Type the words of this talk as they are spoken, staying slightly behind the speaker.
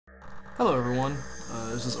Hello everyone,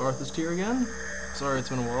 this is Arthur's here again. Sorry it's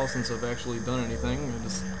been a while since I've actually done anything.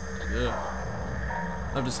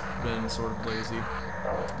 I've just been sort of lazy.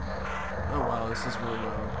 Oh wow, this is really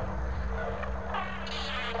loud.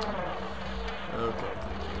 Okay,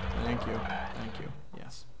 thank you.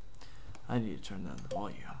 Yes. I need to turn down the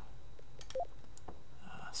volume.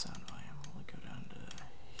 Sound volume will go down to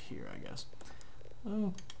here, I guess.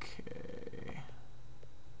 Okay.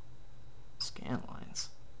 Scan lines.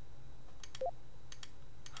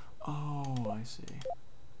 Oh, I see.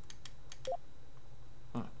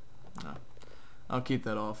 Oh, no. I'll keep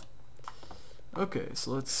that off. Okay,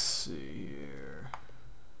 so let's see here.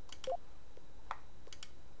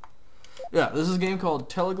 Yeah, this is a game called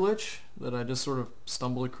Teleglitch that I just sort of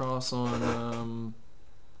stumbled across on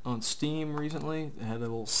Steam recently. It had a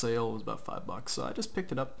little sale. It was about $5, so I just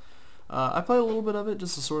picked it up. I played a little bit of it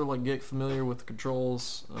just to sort of like get familiar with the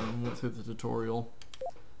controls, went through the tutorial,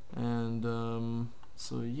 and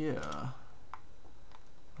so yeah,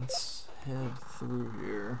 let's head through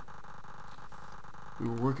here. We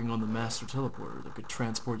were working on the master teleporter that could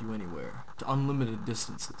transport you anywhere, to unlimited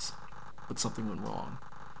distances. But something went wrong.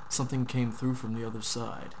 Something came through from the other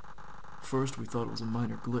side. First we thought it was a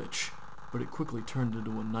minor glitch, but it quickly turned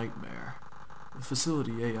into a nightmare. The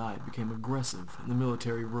facility AI became aggressive, and the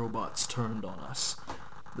military robots turned on us.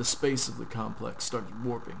 The space of the complex started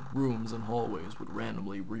warping. Rooms and hallways would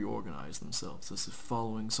randomly reorganize themselves as if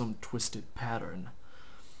following some twisted pattern.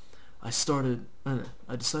 I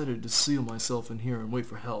decided to seal myself in here and wait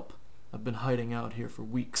for help. I've been hiding out here for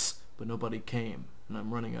weeks, but nobody came, and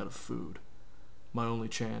I'm running out of food. My only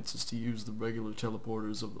chance is to use the regular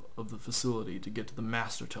teleporters of the facility to get to the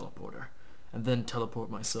master teleporter, and then teleport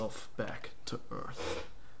myself back to Earth.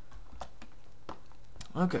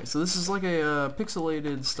 Okay, so this is like a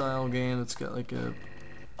pixelated style game that's got like a...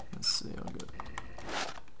 Let's see how good...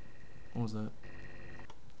 What was that?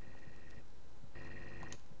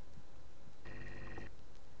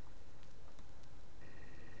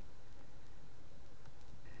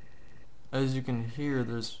 As you can hear,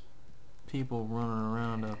 there's people running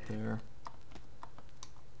around out there.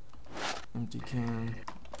 Empty cans.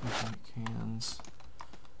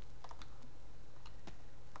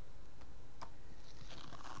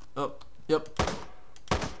 Oh, yep.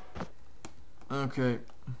 Okay.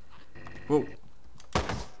 Whoa.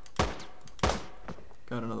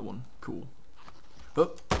 Got another one. Cool.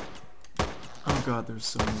 Oh. Oh god, there's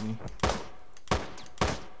so many.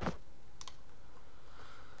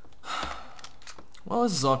 Well,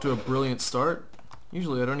 this is off to a brilliant start.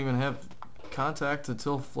 Usually I don't even have contact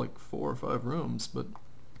until like 4 or 5 rooms, but...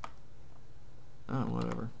 Oh,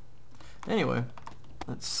 whatever. Anyway,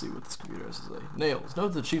 let's see what this computer has to say. Nails. Note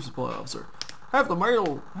to the Chief Supply Officer. Have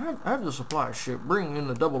the supply ship bring in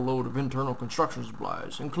a double load of internal construction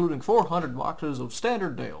supplies, including 400 boxes of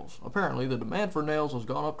standard nails. Apparently, the demand for nails has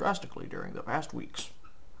gone up drastically during the past weeks.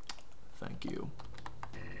 Thank you.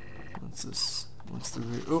 What's this? What's through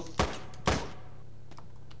here? Oh.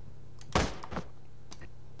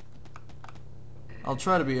 I'll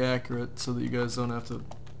try to be accurate so that you guys don't have to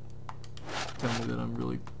tell me that I'm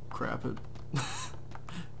really crap at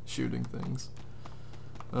shooting things.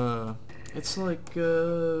 It's like,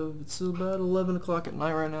 it's about 11 o'clock at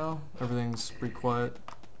night right now. Everything's pretty quiet.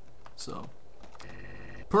 So,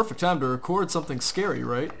 perfect time to record something scary,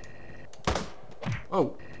 right?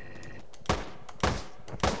 Oh.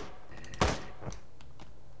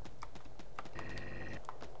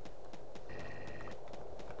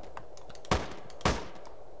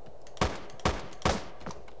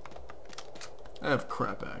 I have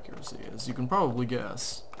crap accuracy, as you can probably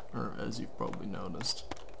guess, or as you've probably noticed.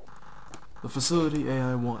 The Facility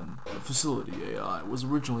AI-1, the Facility AI, was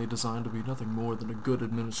originally designed to be nothing more than a good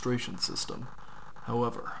administration system.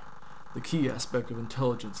 However, the key aspect of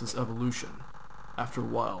intelligence is evolution. After a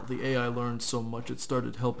while, the AI learned so much it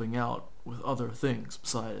started helping out with other things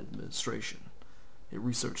besides administration. It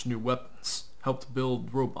researched new weapons, helped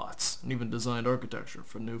build robots, and even designed architecture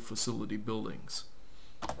for new facility buildings.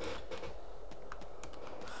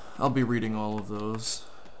 I'll be reading all of those,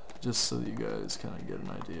 just so that you guys kind of get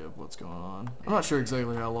an idea of what's going on. I'm not sure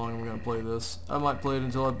exactly how long I'm going to play this. I might play it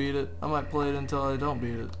until I beat it. I might play it until I don't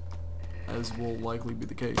beat it, as will likely be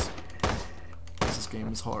the case, because this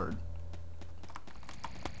game is hard.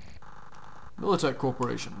 Militech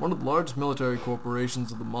Corporation, one of the largest military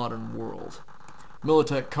corporations of the modern world.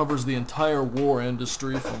 Militech covers the entire war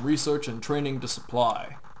industry from research and training to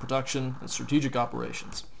supply, production, and strategic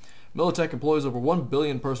operations. Militech employs over 1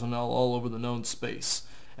 billion personnel all over the known space,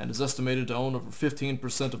 and is estimated to own over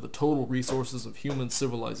 15% of the total resources of human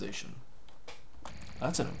civilization.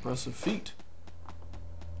 That's an impressive feat.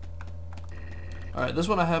 Alright, this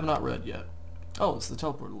one I have not read yet. Oh, it's the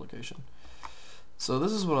teleporter location. So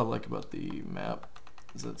this is what I like about the map,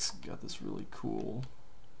 is it's got this really cool...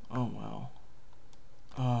 Oh, wow.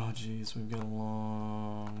 Oh, jeez, we've got a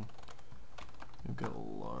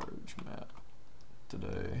large map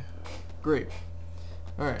today. Great.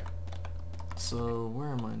 Alright. So, where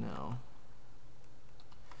am I now?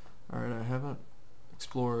 Alright, I haven't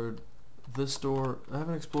explored this door. I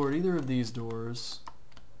haven't explored either of these doors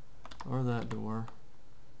or that door.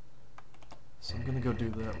 So I'm gonna go do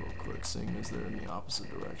that real quick, seeing as they're in the opposite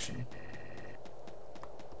direction.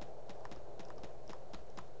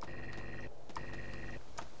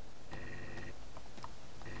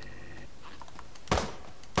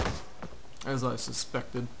 As I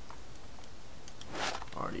suspected.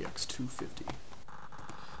 RDX 250.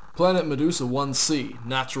 Planet Medusa 1C,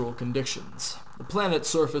 natural conditions. The planet's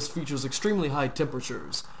surface features extremely high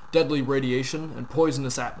temperatures, deadly radiation, and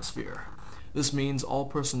poisonous atmosphere. This means all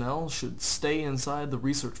personnel should stay inside the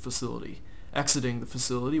research facility. Exiting the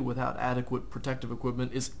facility without adequate protective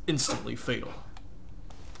equipment is instantly fatal.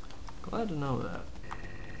 Glad to know that.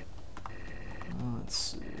 Let's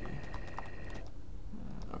see.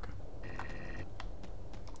 Okay.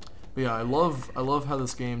 But yeah, I love how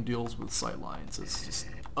this game deals with sight lines. It's just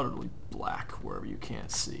utterly black wherever you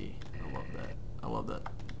can't see. I love that. I love that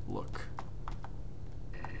look.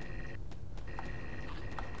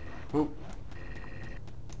 Whoa.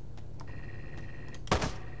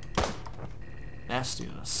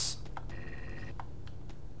 Nastiness.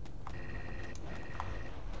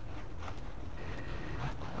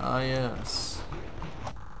 Ah, yes.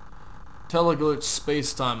 Teleglitch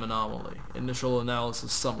space-time anomaly. Initial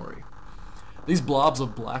analysis summary. These blobs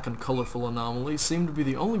of black and colorful anomalies seem to be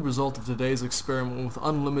the only result of today's experiment with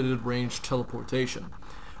unlimited range teleportation.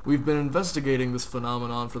 We've been investigating this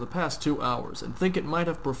phenomenon for the past 2 hours and think it might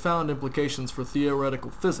have profound implications for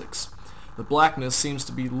theoretical physics. The blackness seems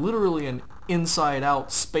to be literally an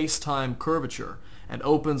inside-out space-time curvature and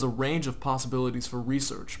opens a range of possibilities for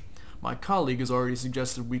research. My colleague has already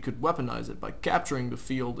suggested we could weaponize it by capturing the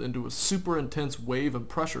field into a super intense wave and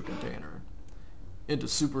pressure container.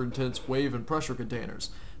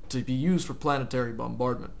 To be used for planetary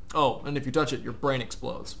bombardment. Oh, and if you touch it, your brain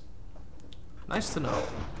explodes. Nice to know.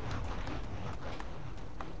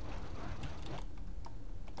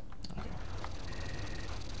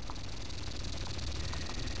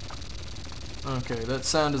 Okay, that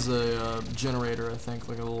sound is a generator, I think,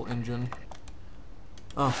 like a little engine.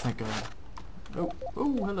 Oh, thank God. Oh,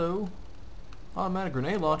 oh, hello. Automatic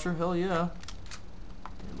grenade launcher, hell yeah.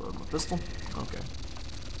 Reload my pistol. Okay.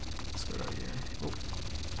 Let's get out of here. Oh.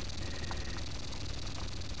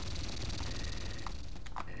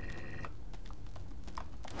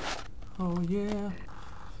 Oh yeah.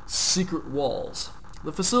 Secret walls.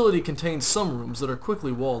 The facility contains some rooms that are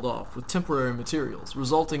quickly walled off with temporary materials,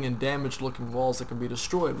 resulting in damaged-looking walls that can be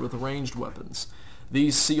destroyed with ranged weapons.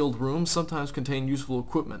 These sealed rooms sometimes contain useful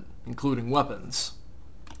equipment, including weapons.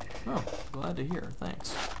 Oh, glad to hear.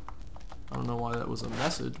 Thanks. I don't know why that was a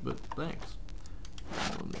message, but thanks.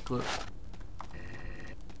 Let me clip.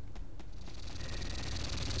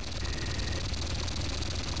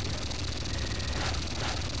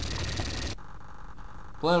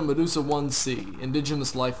 Planet Medusa 1C,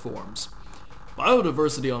 indigenous life forms.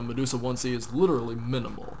 Biodiversity on Medusa 1C is literally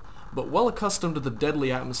minimal, but well accustomed to the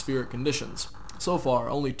deadly atmospheric conditions. So far,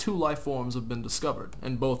 only 2 life forms have been discovered,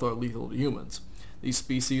 and both are lethal to humans. These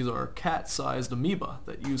species are cat-sized amoeba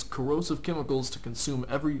that use corrosive chemicals to consume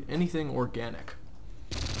anything organic.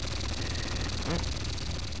 Right.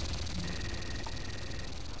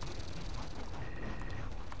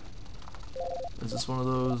 Is this one of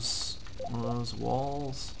those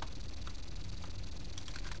walls?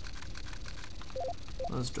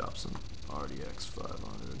 Let's drop some RDX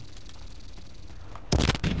 500.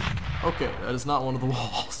 Okay, that is not one of the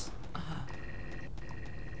walls.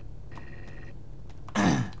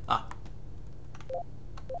 Ah.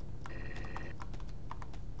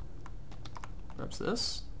 Perhaps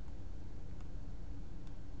this?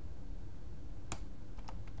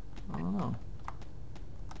 I don't know.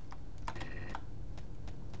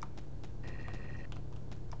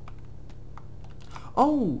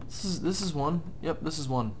 Oh, this is one. Yep, this is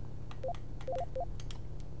one.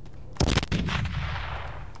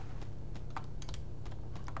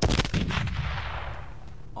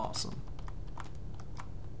 Awesome.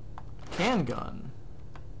 Can gun.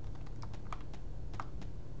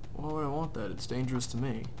 Why would I want that? It's dangerous to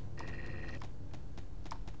me.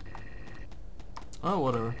 Oh,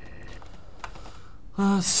 whatever.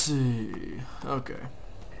 Let's see. Okay.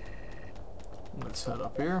 Let's head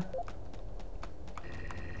up here.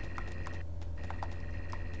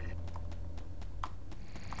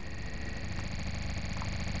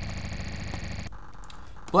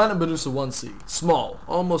 Planet Medusa 1c. Small,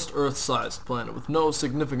 almost Earth-sized planet with no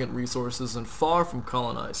significant resources and far from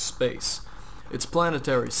colonized space. Its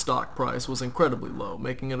planetary stock price was incredibly low,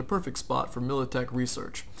 making it a perfect spot for Militech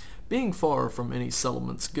research. Being far from any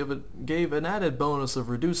settlements gave an added bonus of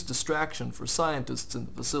reduced distraction for scientists in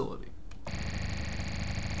the facility.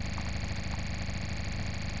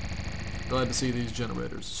 Glad to see these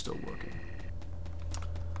generators are still working.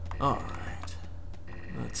 Alright.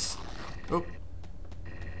 Let's see. Oh.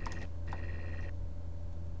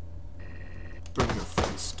 Bring your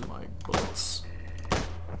face to my bullets.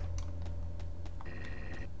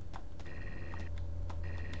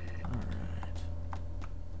 Alright.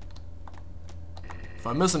 If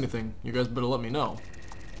I miss anything, you guys better let me know.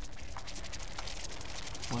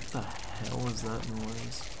 What the hell is that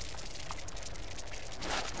noise?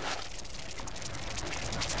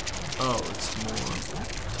 Oh, it's more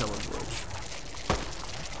Teleglitch.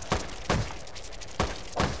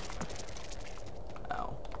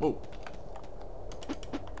 Ow. Whoa.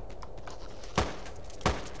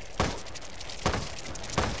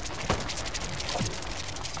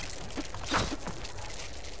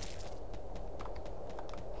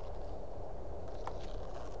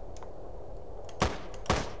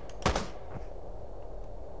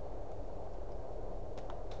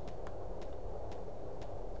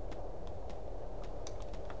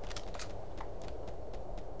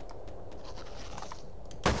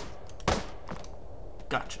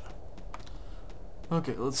 Gotcha.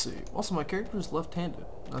 Okay, let's see. Also, my character is left-handed.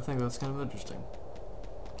 I think that's kind of interesting.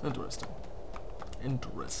 Interesting.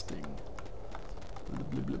 Blah,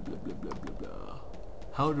 blah, blah, blah, blah, blah, blah, blah.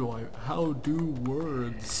 How do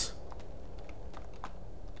words?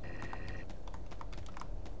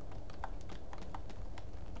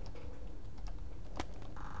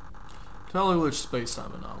 Teleglitch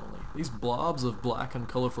space-time anomaly. These blobs of black and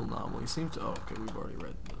colorful anomaly seem to... Oh, okay, we've already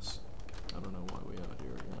read this. I don't know why we have it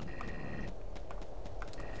here again.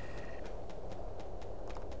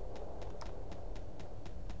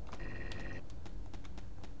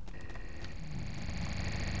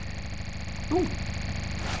 Ooh!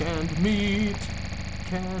 Canned meat!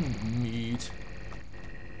 Canned meat.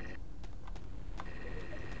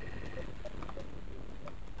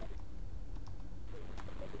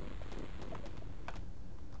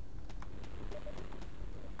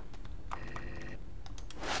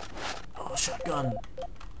 Shotgun!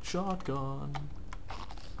 Shotgun!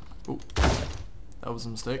 Oh, that was a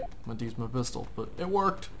mistake. I meant to use my pistol, but it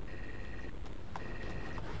worked!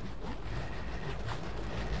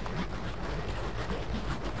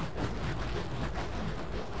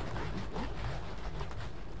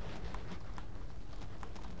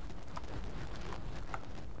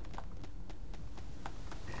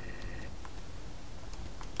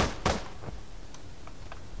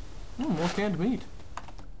 More canned meat.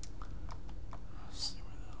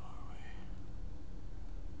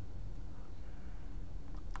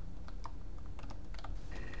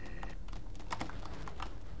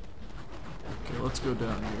 Let's go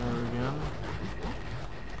down here again.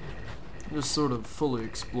 Just sort of fully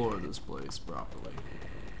explore this place properly.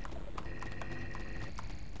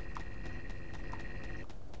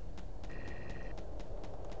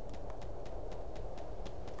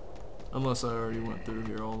 Unless I already went through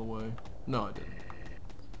here all the way. No, I didn't.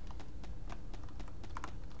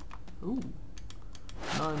 Ooh.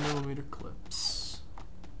 9mm clips.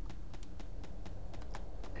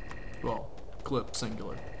 Well, clip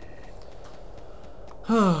singular.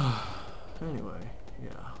 Anyway, yeah.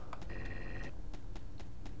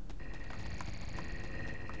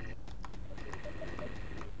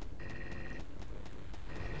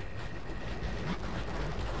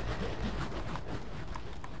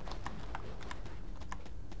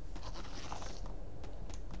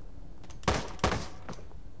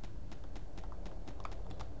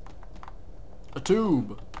 A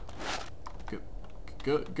tube.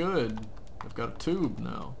 Good. I've got a tube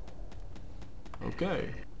now. Okay.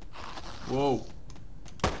 Whoa.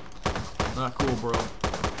 Not cool, bro.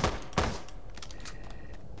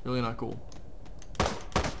 Really not cool.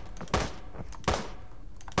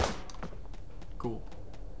 Cool.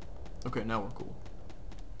 Okay, now we're cool.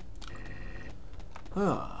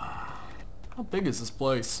 How big is this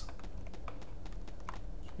place?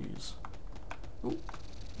 Jeez. Oh,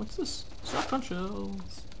 what's this? Shotgun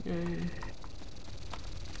shells. Yay.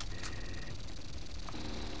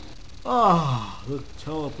 Ah, the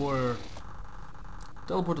teleporter.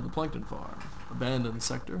 Teleport to the plankton farm. Abandoned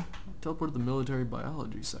sector. Teleport to the military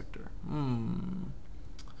biology sector.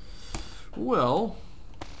 Well,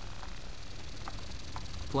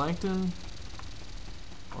 plankton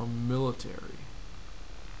or military?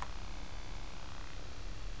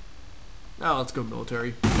 Now let's go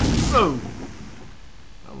military. Oh!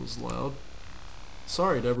 That was loud.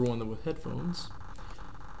 Sorry to everyone with headphones.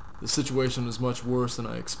 The situation is much worse than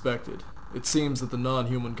I expected. It seems that the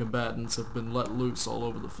non-human combatants have been let loose all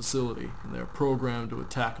over the facility, and they are programmed to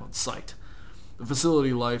attack on sight. The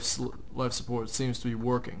facility life support seems to be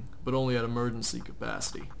working, but only at emergency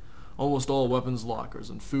capacity. Almost all weapons lockers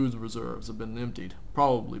and food reserves have been emptied,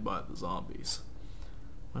 probably by the zombies.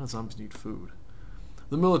 Why do zombies need food?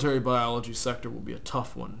 The military biology sector will be a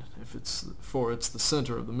tough one, it's the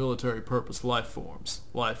center of the military purpose life forms.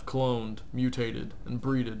 Life cloned, mutated, and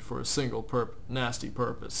breeded for a single nasty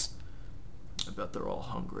purpose. I bet they're all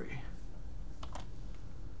hungry.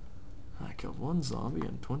 I killed 1 zombie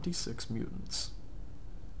and 26 mutants.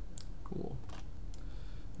 Cool.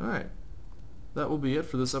 Alright. That will be it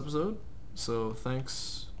for this episode. So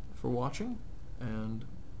thanks for watching, and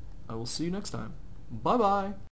I will see you next time. Bye-bye!